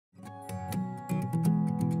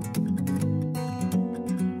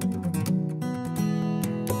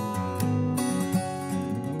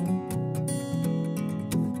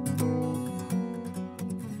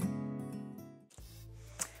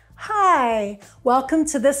Hi, welcome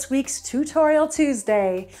to this week's Tutorial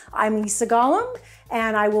Tuesday. I'm Lisa Gollum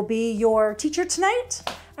and I will be your teacher tonight.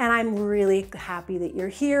 And I'm really happy that you're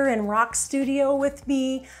here in Rock Studio with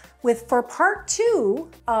me for part 2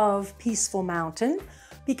 of Peaceful Mountain.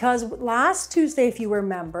 Because last Tuesday, if you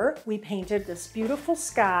remember, we painted this beautiful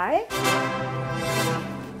sky.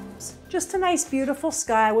 Just a nice beautiful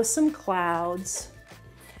sky with some clouds.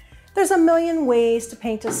 There's a million ways to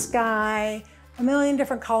paint a sky, a million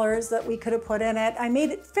different colors that we could have put in it. I made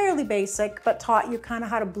it fairly basic, but taught you kind of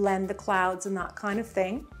how to blend the clouds and that kind of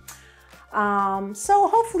thing. So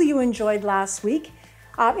hopefully you enjoyed last week.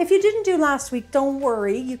 If you didn't do last week, don't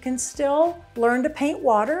worry. You can still learn to paint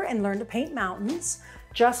water and learn to paint mountains.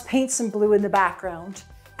 Just paint some blue in the background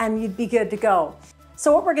and you'd be good to go.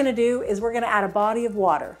 So what we're gonna do is we're gonna add a body of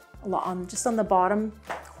water just on the bottom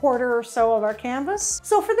quarter or so of our canvas.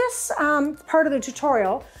 So for this part of the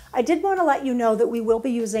tutorial, I did want to let you know that we will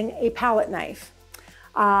be using a palette knife.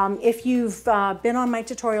 If you've been on my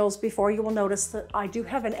tutorials before, you will notice that I do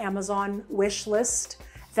have an Amazon wish list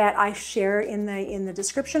that I share in the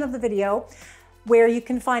description of the video, where you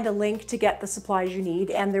can find a link to get the supplies you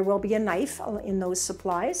need, and there will be a knife in those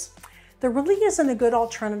supplies. There really isn't a good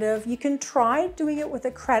alternative. You can try doing it with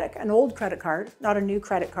an old credit card, not a new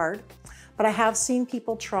credit card, but I have seen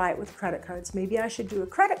people try it with credit cards. Maybe I should do a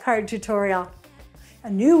credit card tutorial, a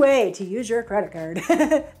new way to use your credit card.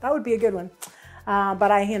 That would be a good one.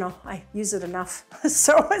 But I use it enough,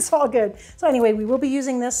 so it's all good. So anyway, we will be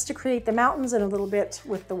using this to create the mountains and a little bit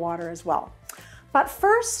with the water as well. But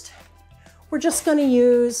first, we're just gonna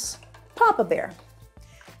use Papa Bear.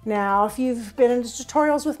 Now, if you've been in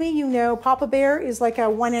tutorials with me, you know Papa Bear is like a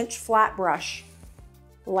 1-inch flat brush,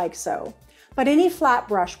 like so. But any flat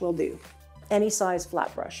brush will do, any size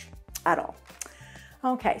flat brush at all.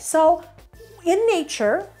 Okay, so in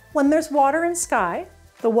nature, when there's water and sky,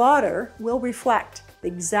 the water will reflect the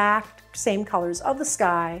exact same colors of the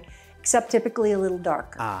sky, except typically a little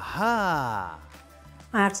darker. Aha!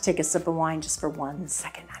 I have to take a sip of wine just for 1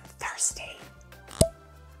 second. I'm thirsty.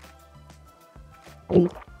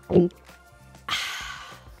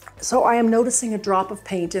 So I am noticing a drop of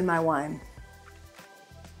paint in my wine.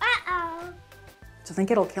 Uh-oh. Do you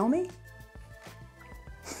think it'll kill me?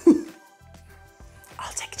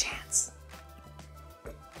 I'll take a chance.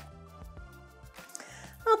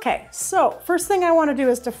 Okay, so first thing I want to do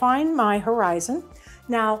is define my horizon.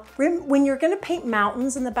 Now, when you're going to paint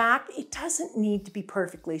mountains in the back, it doesn't need to be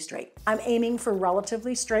perfectly straight. I'm aiming for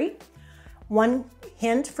relatively straight. One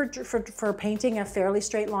hint for painting a fairly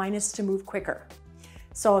straight line is to move quicker.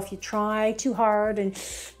 So if you try too hard and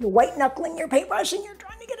you're white knuckling your paintbrush and you're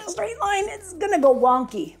trying to get a straight line, it's gonna go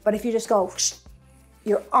wonky. But if you just go,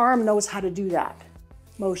 your arm knows how to do that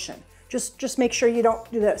motion. Just make sure you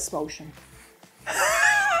don't do this motion.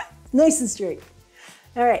 Nice and straight.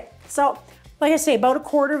 All right, so like I say, about a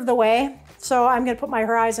quarter of the way. So I'm gonna put my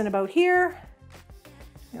horizon about here,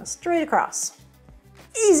 straight across.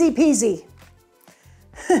 Easy peasy.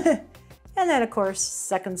 And then of course,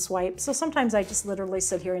 second swipe. So sometimes I just literally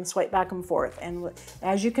sit here and swipe back and forth. And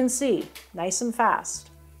as you can see, nice and fast.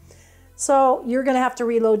 So you're gonna have to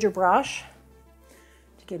reload your brush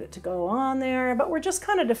to get it to go on there, but we're just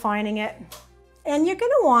kind of defining it. And you're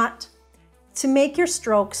gonna want to make your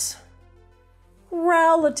strokes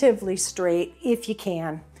relatively straight if you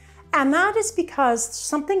can. And that is because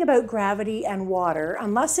something about gravity and water,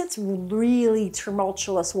 unless it's really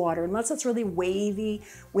tumultuous water, unless it's really wavy,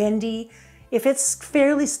 windy, if it's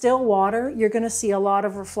fairly still water, you're gonna see a lot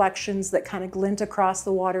of reflections that kind of glint across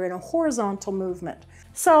the water in a horizontal movement.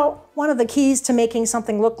 So one of the keys to making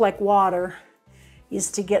something look like water is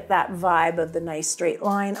to get that vibe of the nice straight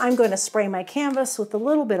line. I'm going to spray my canvas with a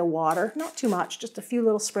little bit of water, not too much, just a few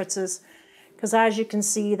little spritzes, because as you can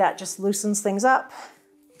see, that just loosens things up.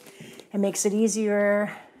 It makes it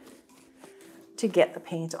easier to get the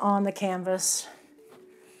paint on the canvas.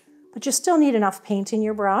 But you still need enough paint in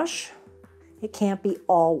your brush. It can't be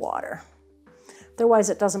all water. Otherwise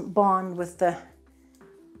it doesn't bond with the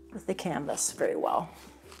canvas very well.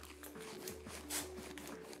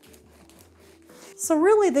 So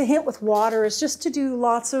really the hint with water is just to do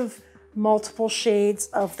lots of multiple shades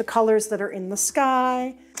of the colors that are in the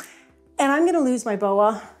sky. And I'm gonna lose my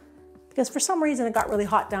boa, because for some reason it got really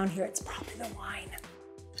hot down here. It's probably the wine.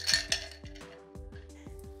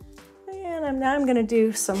 And now I'm gonna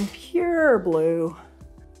do some pure blue.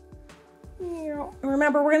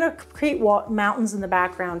 Remember, we're gonna create mountains in the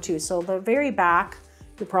background too. So the very back,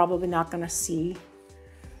 you're probably not gonna see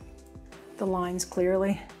the lines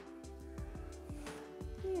clearly.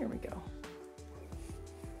 Here we go.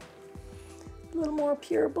 A little more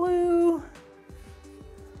pure blue.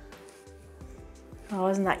 Oh,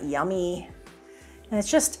 isn't that yummy? And it's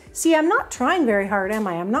just, see, I'm not trying very hard, am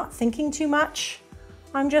I? I'm not thinking too much.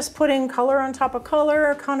 I'm just putting color on top of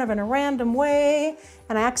color, kind of in a random way.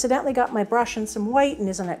 And I accidentally got my brush in some white, and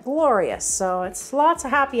isn't it glorious? So it's lots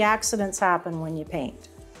of happy accidents happen when you paint.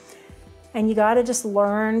 And you gotta just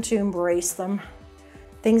learn to embrace them.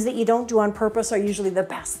 Things that you don't do on purpose are usually the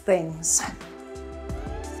best things.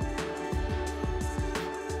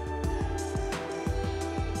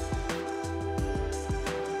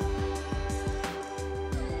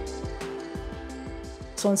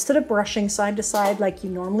 So instead of brushing side to side like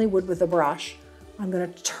you normally would with a brush, I'm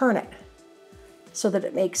going to turn it so that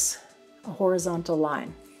it makes a horizontal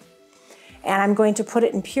line. And I'm going to put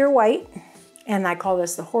it in pure white, and I call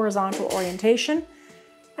this the horizontal orientation.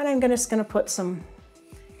 And I'm just going to put some,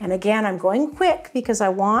 and again, I'm going quick because I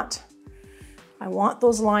want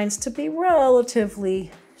those lines to be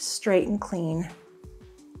relatively straight and clean.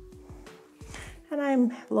 And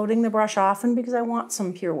I'm loading the brush often because I want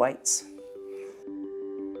some pure whites.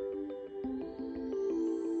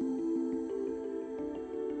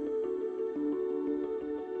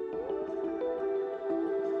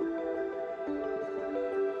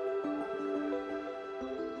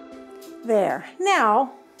 There.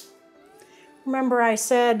 Now, remember I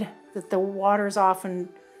said that the water is often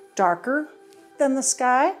darker than the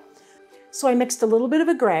sky. So I mixed a little bit of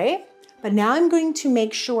a gray, but now I'm going to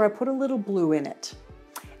make sure I put a little blue in it.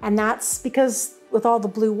 And that's because with all the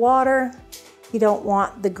blue water, you don't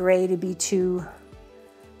want the gray to be too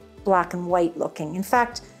black and white looking. In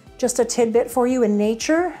fact, just a tidbit for you, in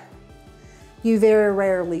nature, you very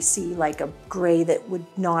rarely see like a gray that would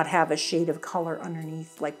not have a shade of color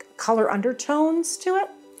underneath, like color undertones to it.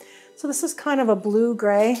 So this is kind of a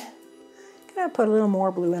blue-gray. I'm gonna put a little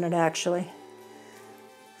more blue in it actually.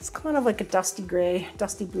 It's kind of like a dusty gray,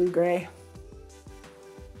 dusty blue-gray.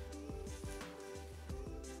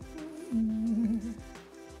 And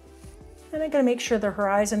I gotta make sure the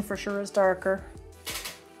horizon for sure is darker.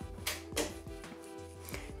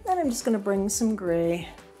 Then I'm just gonna bring some gray.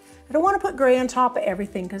 I don't want to put gray on top of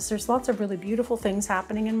everything because there's lots of really beautiful things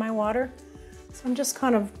happening in my water. So I'm just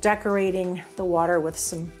kind of decorating the water with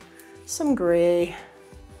some gray.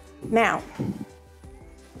 Now,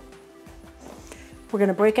 we're going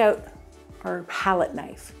to break out our palette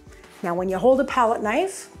knife. Now, when you hold a palette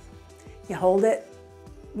knife, you hold it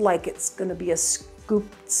like it's going to be a scoop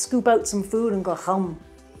out some food and go hum,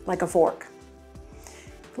 like a fork,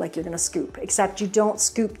 like you're going to scoop, except you don't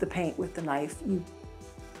scoop the paint with the knife. You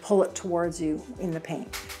pull it towards you in the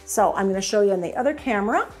paint. So I'm going to show you on the other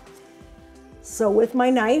camera. So with my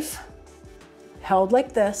knife held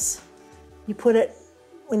like this, you put it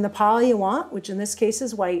in the pile you want, which in this case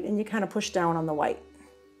is white, and you kind of push down on the white.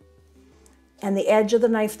 And the edge of the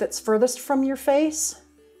knife that's furthest from your face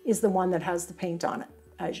is the one that has the paint on it,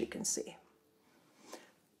 as you can see.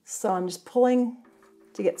 So I'm just pulling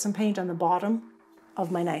to get some paint on the bottom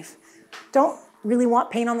of my knife. Don't really want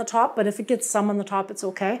paint on the top, but if it gets some on the top, it's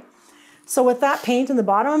okay. So with that paint in the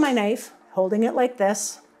bottom of my knife, holding it like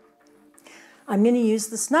this, I'm going to use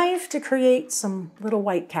this knife to create some little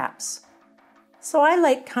white caps. So I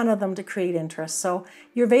like kind of them to create interest. So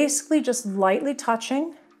you're basically just lightly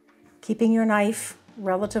touching, keeping your knife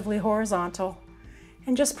relatively horizontal,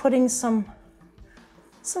 and just putting some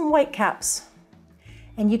white caps.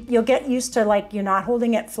 And you'll get used to, like, you're not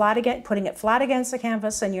holding it flat again, putting it flat against the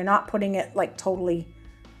canvas, and you're not putting it like totally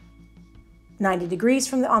 90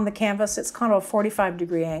 degrees on the canvas. It's kind of a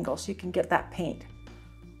 45-degree angle, so you can get that paint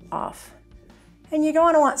off. And you're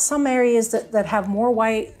going to want some areas that have more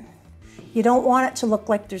white. You don't want it to look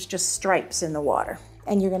like there's just stripes in the water,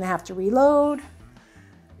 and you're going to have to reload.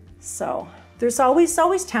 So there's always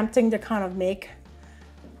tempting to kind of make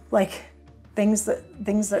like things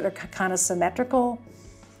that are kind of symmetrical.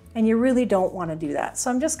 And you really don't want to do that.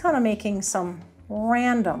 So I'm just kind of making some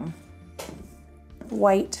random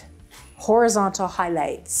white horizontal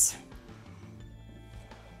highlights.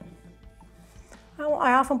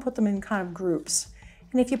 I often put them in kind of groups.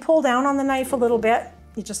 And if you pull down on the knife a little bit,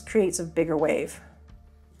 it just creates a bigger wave.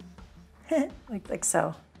 like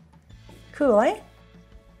so. Cool, eh?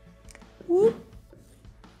 Whoop.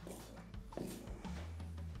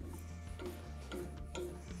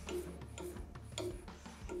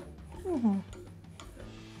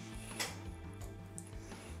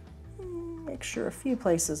 Make sure a few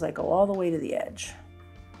places I go all the way to the edge.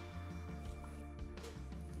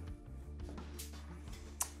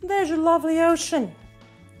 There's your lovely ocean.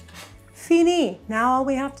 Fini. Now all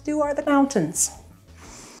we have to do are the mountains.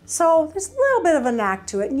 So there's a little bit of a knack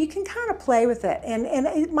to it, and you can kind of play with it.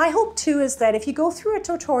 And my hope too is that if you go through a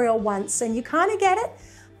tutorial once and you kind of get it,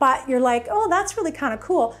 but you're like, oh, that's really kind of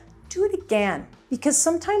cool, do it again. Because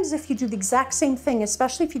sometimes if you do the exact same thing,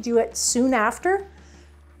 especially if you do it soon after,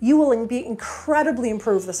 you will be incredibly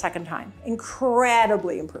improved the second time.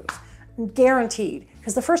 Incredibly improved, guaranteed.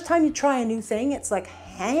 Because the first time you try a new thing, it's like,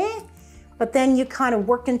 huh? But then you kind of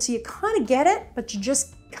work until you kind of get it, but you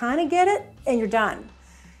just kind of get it and you're done.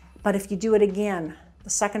 But if you do it again, the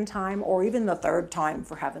second time, or even the third time,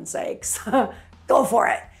 for heaven's sakes, go for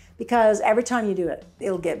it. Because every time you do it,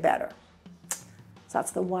 it'll get better. So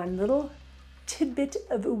that's the one little tidbit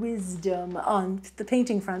of wisdom on the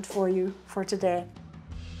painting front for you for today.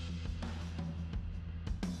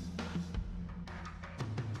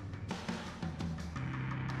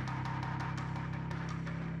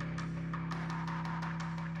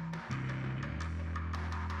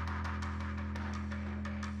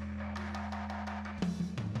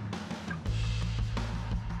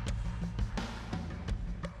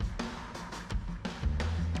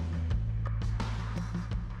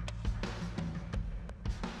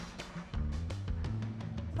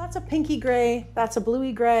 That's a pinky gray, that's a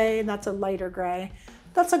bluey gray, and that's a lighter gray.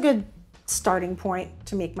 That's a good starting point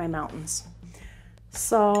to make my mountains.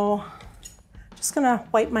 So I'm just gonna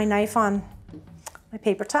wipe my knife on my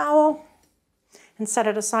paper towel and set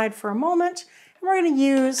it aside for a moment. And we're gonna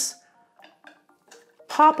use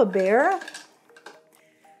Papa Bear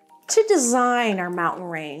to design our mountain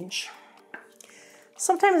range.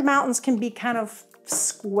 Sometimes mountains can be kind of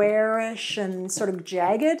squarish and sort of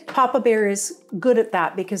jagged. Papa Bear is good at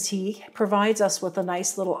that because he provides us with a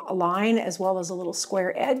nice little line as well as a little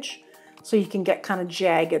square edge, so you can get kind of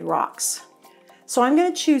jagged rocks. So I'm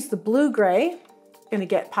going to choose the blue gray. I'm going to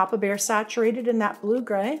get Papa Bear saturated in that blue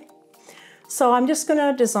gray. So I'm just going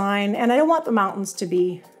to design, and I don't want the mountains to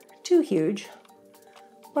be too huge,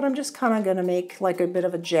 but I'm just kind of going to make like a bit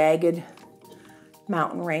of a jagged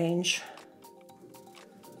mountain range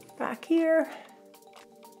back here.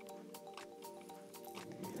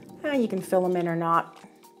 And you can fill them in or not,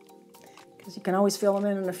 because you can always fill them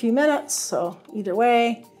in a few minutes. So either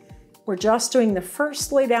way, we're just doing the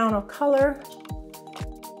first lay down of color.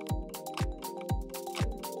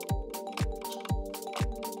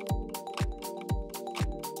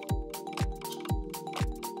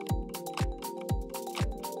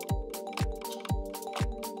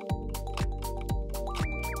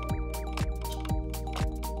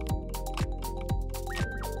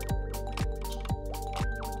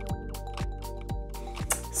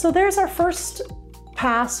 So there's our first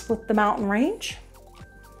pass with the mountain range.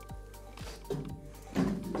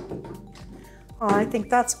 Oh, I think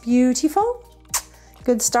that's beautiful.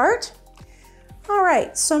 Good start. All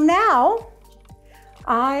right, so now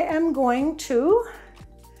I am going to,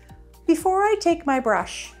 before I take my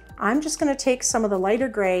brush, I'm just gonna take some of the lighter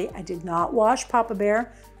gray. I did not wash Papa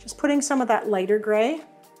Bear, just putting some of that lighter gray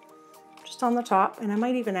just on the top, and I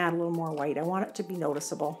might even add a little more white. I want it to be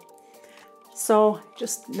noticeable. So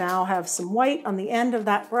just now have some white on the end of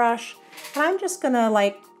that brush. And I'm just gonna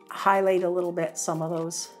like highlight a little bit some of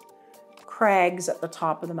those crags at the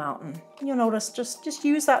top of the mountain. You'll notice just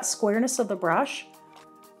use that squareness of the brush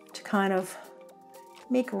to kind of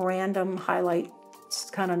make random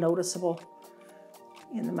highlights kind of noticeable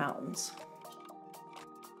in the mountains.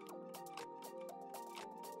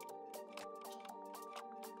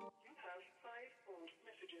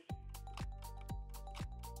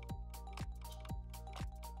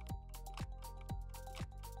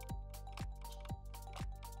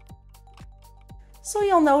 So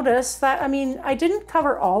you'll notice that, I mean, I didn't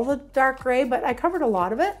cover all the dark gray, but I covered a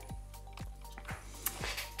lot of it.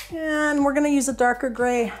 And we're gonna use a darker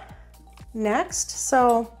gray next.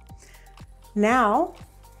 So now,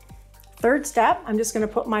 third step, I'm just gonna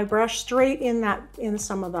put my brush straight in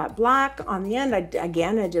some of that black on the end.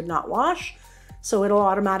 Again, I did not wash, so it'll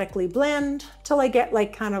automatically blend till I get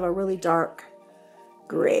like kind of a really dark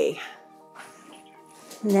gray.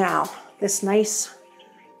 Now, this nice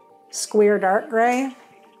square dark gray,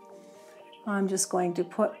 I'm just going to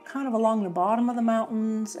put kind of along the bottom of the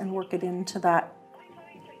mountains and work it into that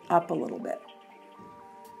up a little bit.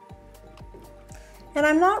 And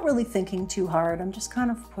I'm not really thinking too hard. I'm just kind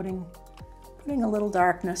of putting a little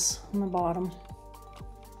darkness on the bottom.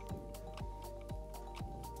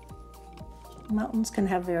 Mountains can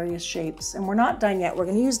have various shapes, and we're not done yet. We're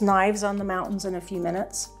going to use knives on the mountains in a few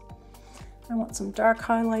minutes. I want some dark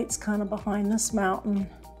highlights kind of behind this mountain.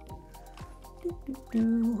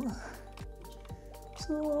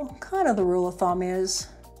 So kind of the rule of thumb is,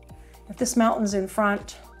 if this mountain's in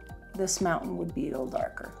front, this mountain would be a little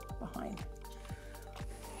darker behind.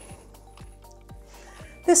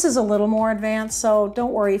 This is a little more advanced, so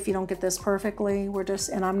don't worry if you don't get this perfectly.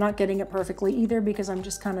 And I'm not getting it perfectly either because I'm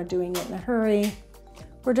just kind of doing it in a hurry.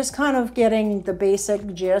 We're just kind of getting the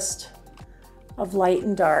basic gist of light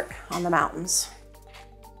and dark on the mountains.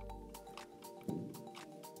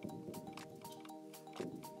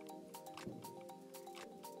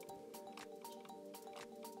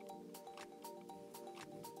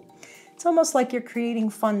 It's almost like you're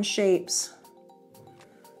creating fun shapes,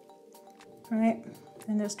 right?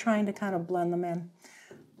 And just trying to kind of blend them in.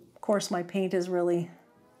 Of course, my paint is really...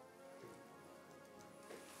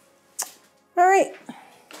 All right.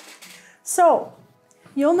 So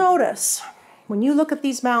you'll notice when you look at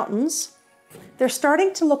these mountains, they're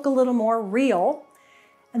starting to look a little more real.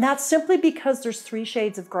 And that's simply because there's 3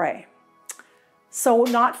 shades of gray. So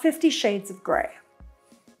not 50 shades of gray.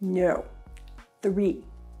 No, 3.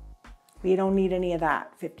 We don't need any of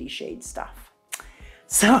that 50 shade stuff.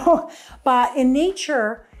 So, but in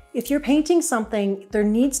nature, if you're painting something, there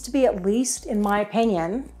needs to be at least, in my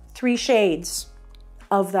opinion, 3 shades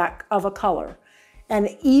of a color.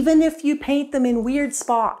 And even if you paint them in weird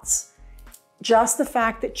spots, just the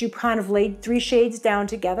fact that you kind of laid 3 shades down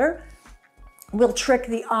together will trick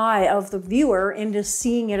the eye of the viewer into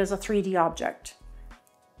seeing it as a 3D object.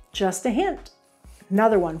 Just a hint.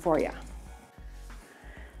 Another one for you.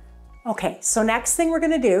 Okay, so next thing we're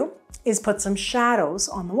gonna do is put some shadows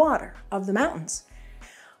on the water of the mountains.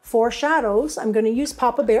 For shadows, I'm gonna use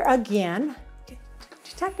Papa Bear again.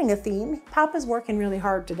 Detecting a theme. Papa's working really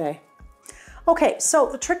hard today. Okay, so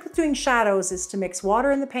the trick with doing shadows is to mix water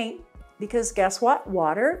in the paint, because guess what?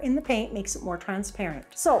 Water in the paint makes it more transparent.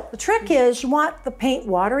 So the trick is you want the paint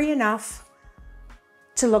watery enough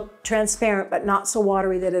to look transparent, but not so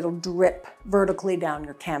watery that it'll drip vertically down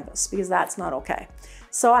your canvas, because that's not okay.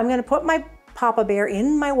 So I'm gonna put my Papa Bear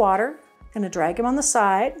in my water, gonna drag him on the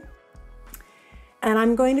side, and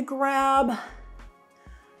I'm going to grab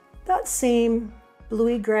that same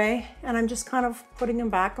bluey gray, and I'm just kind of putting him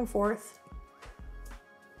back and forth,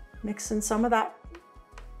 mixing some of that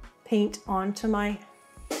paint onto my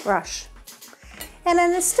brush. And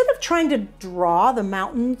then instead of trying to draw the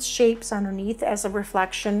mountain shapes underneath as a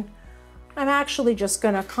reflection, I'm actually just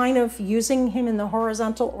gonna kind of using him in the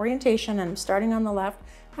horizontal orientation, and starting on the left,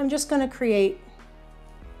 I'm just gonna create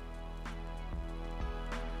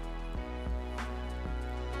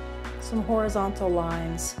some horizontal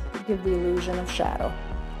lines to give the illusion of shadow.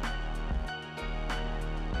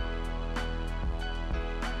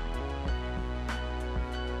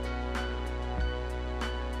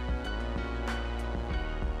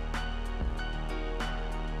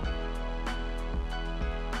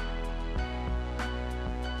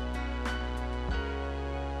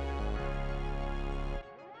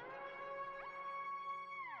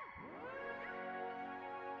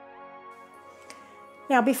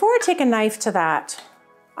 Now, before I take a knife to that,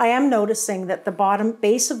 I am noticing that the bottom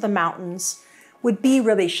base of the mountains would be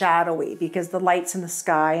really shadowy because the light's in the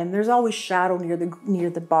sky, and there's always shadow near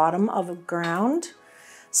the bottom of the ground.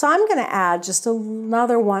 So I'm gonna add just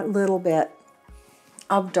another little bit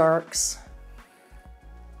of darks,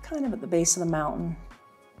 kind of at the base of the mountain.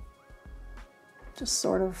 Just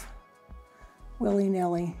sort of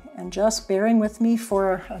willy-nilly, and just bearing with me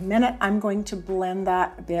for a minute, I'm going to blend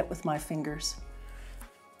that a bit with my fingers.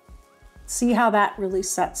 See how that really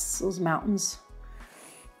sets those mountains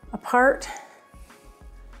apart.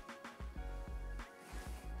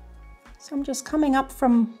 So I'm just coming up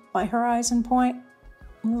from my horizon point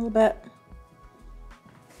a little bit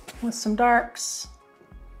with some darks,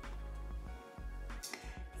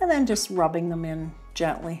 and then just rubbing them in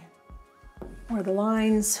gently where the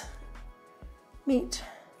lines meet.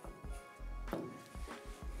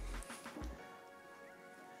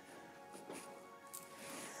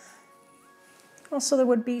 Also, there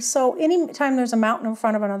would be, so anytime there's a mountain in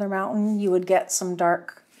front of another mountain, you would get some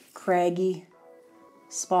dark, craggy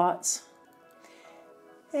spots.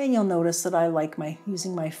 And you'll notice that I like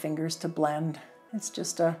using my fingers to blend. It's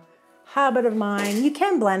just a habit of mine. You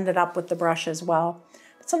can blend it up with the brush as well.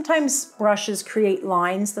 But sometimes brushes create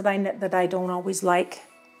lines that I don't always like.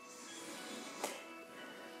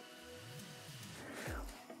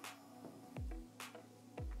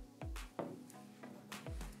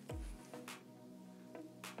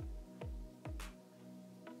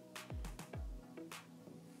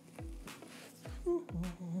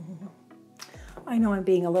 I know I'm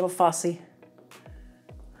being a little fussy.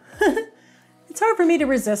 It's hard for me to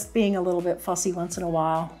resist being a little bit fussy once in a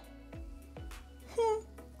while.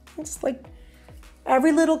 It's like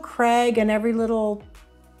every little crag and every little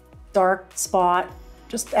dark spot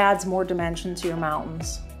just adds more dimension to your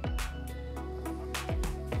mountains.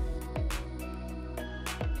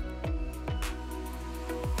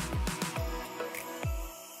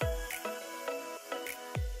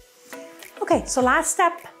 Okay, so last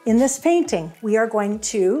step in this painting, we are going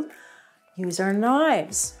to use our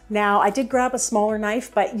knives. Now, I did grab a smaller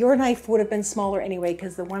knife, but your knife would have been smaller anyway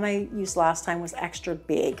because the one I used last time was extra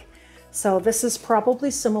big. So this is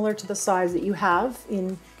probably similar to the size that you have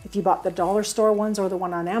if you bought the dollar store ones or the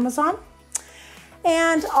one on Amazon.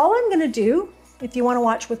 And all I'm gonna do, if you wanna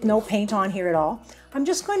watch with no paint on here at all, I'm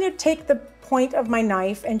just going to take the point of my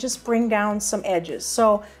knife and just bring down some edges.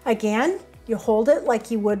 So again, you hold it like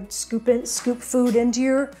you would scoop food into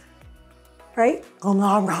your, right?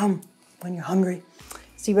 When you're hungry.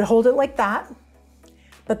 So you would hold it like that,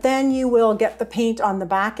 but then you will get the paint on the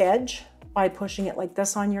back edge by pushing it like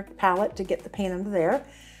this on your palette to get the paint under there.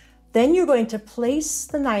 Then you're going to place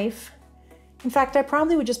the knife. In fact, I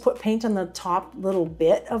probably would just put paint on the top little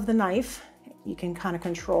bit of the knife. You can kind of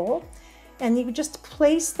control. And you would just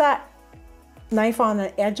place that knife on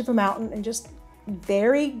the edge of a mountain and just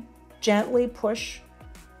very gently push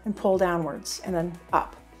and pull downwards and then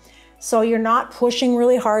up. So you're not pushing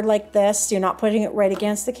really hard like this. You're not putting it right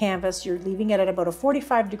against the canvas. You're leaving it at about a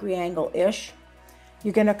 45-degree angle-ish.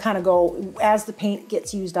 You're gonna kind of go, as the paint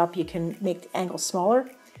gets used up, you can make the angle smaller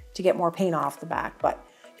to get more paint off the back. But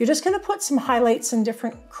you're just gonna put some highlights and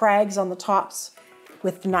different crags on the tops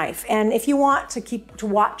with the knife. And if you want to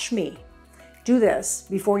watch me do this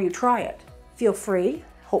before you try it, feel free.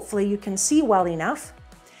 Hopefully you can see well enough.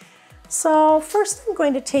 So first I'm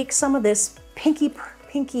going to take some of this pinky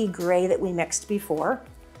gray that we mixed before,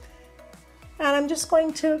 and I'm just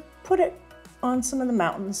going to put it on some of the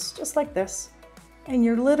mountains, just like this. And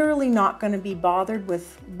you're literally not going to be bothered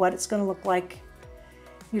with what it's going to look like.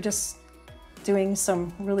 You're just doing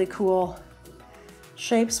some really cool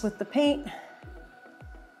shapes with the paint.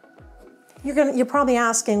 You're probably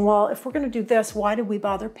asking, well, if we're going to do this, why did we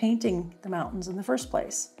bother painting the mountains in the first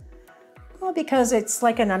place? Well, because it's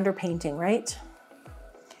like an underpainting, right?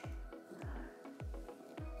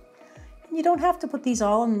 You don't have to put these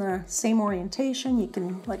all in the same orientation. You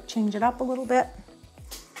can like change it up a little bit.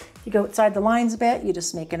 If you go outside the lines a bit, you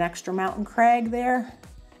just make an extra mountain crag there.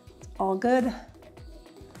 It's all good.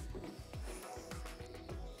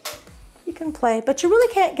 You can play, but you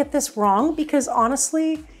really can't get this wrong because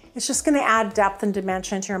honestly, it's just gonna add depth and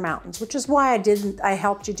dimension to your mountains, which is why I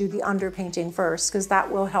helped you do the underpainting first, because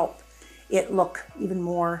that will help it look even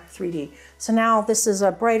more 3D. So now this is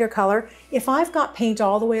a brighter color. If I've got paint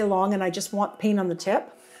all the way along and I just want paint on the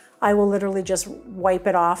tip, I will literally just wipe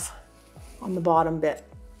it off on the bottom bit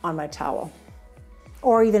on my towel.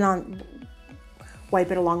 Or even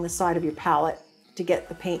wipe it along the side of your palette to get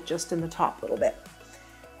the paint just in the top little bit.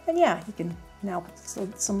 And yeah, you can now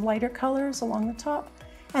put some lighter colors along the top.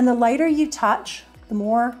 And the lighter you touch, the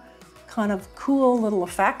more kind of cool little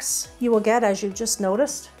effects you will get, as you just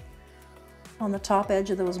noticed, on the top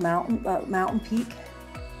edge of those mountain peak.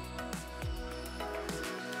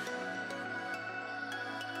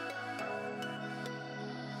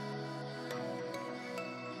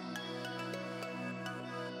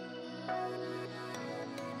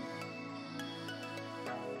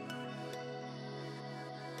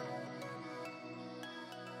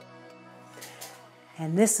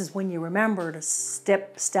 And this is when you remember to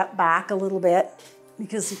step back a little bit,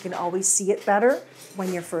 because you can always see it better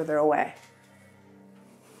when you're further away.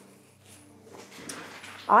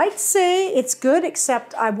 I'd say it's good,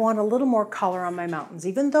 except I want a little more color on my mountains.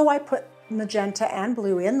 Even though I put magenta and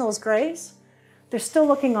blue in, those grays, they're still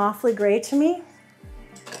looking awfully gray to me.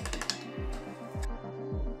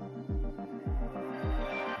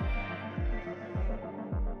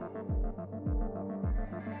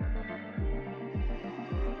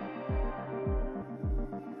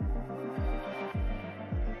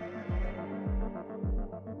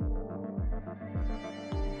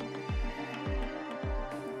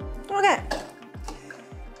 Okay,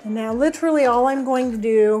 and now literally all I'm going to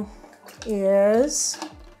do is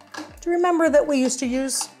to remember that we used to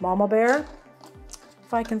use Mama Bear,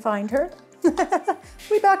 if I can find her.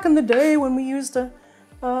 Way back in the day when we used a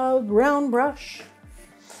round brush.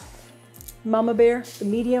 Mama Bear, the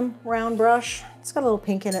medium round brush. It's got a little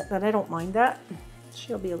pink in it, but I don't mind that.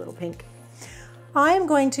 She'll be a little pink. I am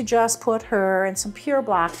going to just put her in some pure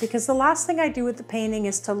black, because the last thing I do with the painting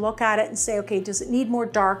is to look at it and say, okay, does it need more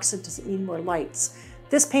darks or does it need more lights?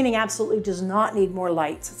 This painting absolutely does not need more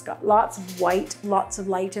lights. It's got lots of white, lots of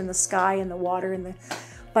light in the sky and the water,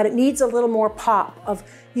 but it needs a little more pop of,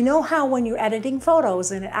 you know how when you're editing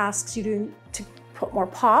photos and it asks you to put more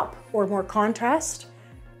pop or more contrast?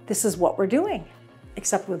 This is what we're doing,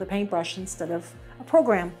 except with a paintbrush instead of a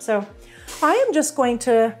program. So I am just going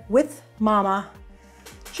to, with Mama,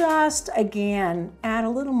 just again, add a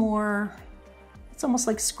little more. It's almost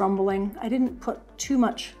like scrumbling. I didn't put too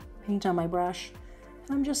much paint on my brush.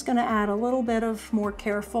 I'm just going to add a little bit of more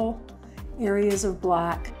careful areas of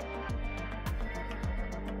black.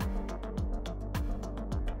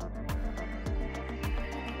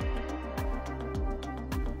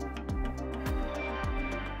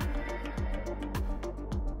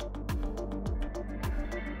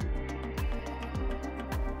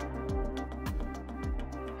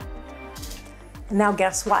 Now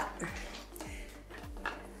guess what?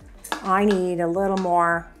 I need a little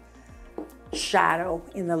more shadow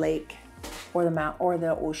in the lake or the mountain or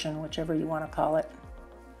the ocean, whichever you want to call it.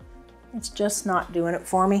 It's just not doing it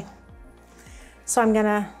for me. So I'm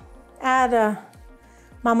gonna add a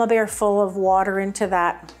mama bear full of water into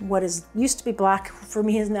that. What is used to be black for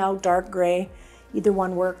me is now dark gray. Either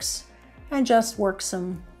one works. And just work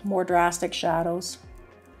some more drastic shadows.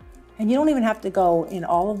 And you don't even have to go in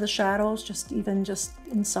all of the shadows, just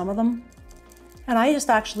in some of them. And I just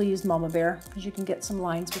actually used Mama Bear because you can get some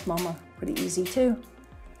lines with Mama pretty easy too.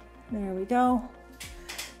 There we go.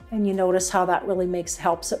 And you notice how that really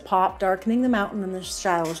helps it pop, darkening the mountain and the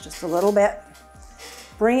shadows just a little bit.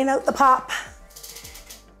 Bringing out the pop.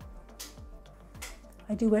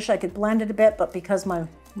 I do wish I could blend it a bit, but because my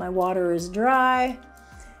water is dry,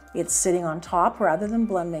 it's sitting on top rather than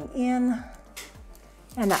blending in.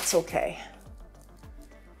 And that's okay.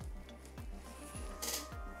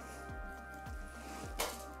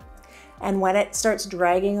 And when it starts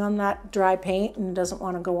dragging on that dry paint and doesn't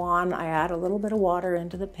want to go on, I add a little bit of water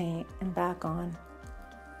into the paint and back on.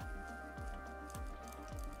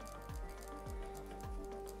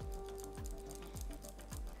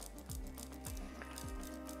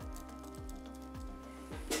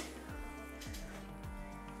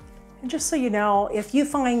 And just so you know, if you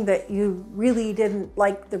find that you really didn't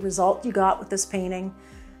like the result you got with this painting,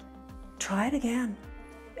 try it again.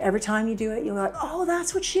 Every time you do it, you'll be like, oh,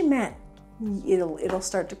 that's what she meant. It'll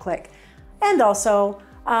start to click. And also,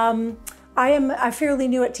 I'm fairly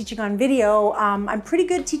new at teaching on video. I'm pretty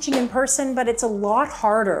good teaching in person, but it's a lot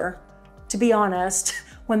harder, to be honest,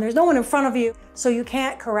 when there's no one in front of you. So you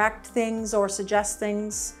can't correct things or suggest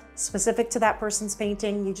things specific to that person's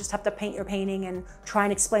painting. You just have to paint your painting and try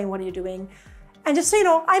and explain what you're doing. And just so you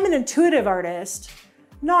know, I'm an intuitive artist,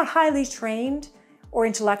 not highly trained or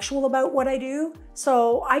intellectual about what I do.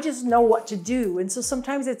 So I just know what to do. And so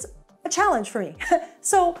sometimes it's a challenge for me.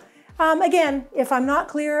 So again, if I'm not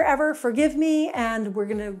clear ever, forgive me, and we're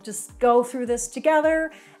gonna just go through this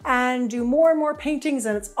together and do more and more paintings,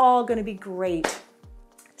 and it's all gonna be great.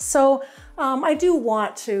 So I do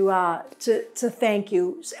want to thank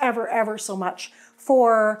you ever so much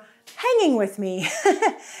for hanging with me.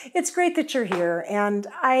 It's great that you're here, and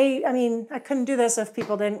I mean, I couldn't do this if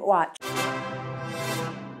people didn't watch.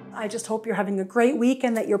 I just hope you're having a great week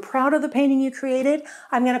and that you're proud of the painting you created.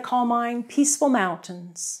 I'm gonna call mine Peaceful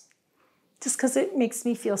Mountains, just because it makes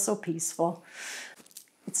me feel so peaceful.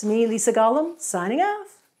 It's me, Lisa Gollum, signing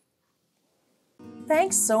off.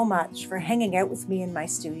 Thanks so much for hanging out with me in my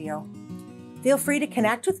studio. Feel free to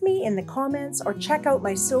connect with me in the comments or check out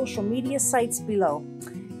my social media sites below.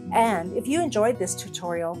 And if you enjoyed this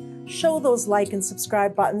tutorial, show those like and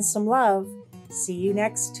subscribe buttons some love. See you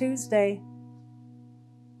next Tuesday.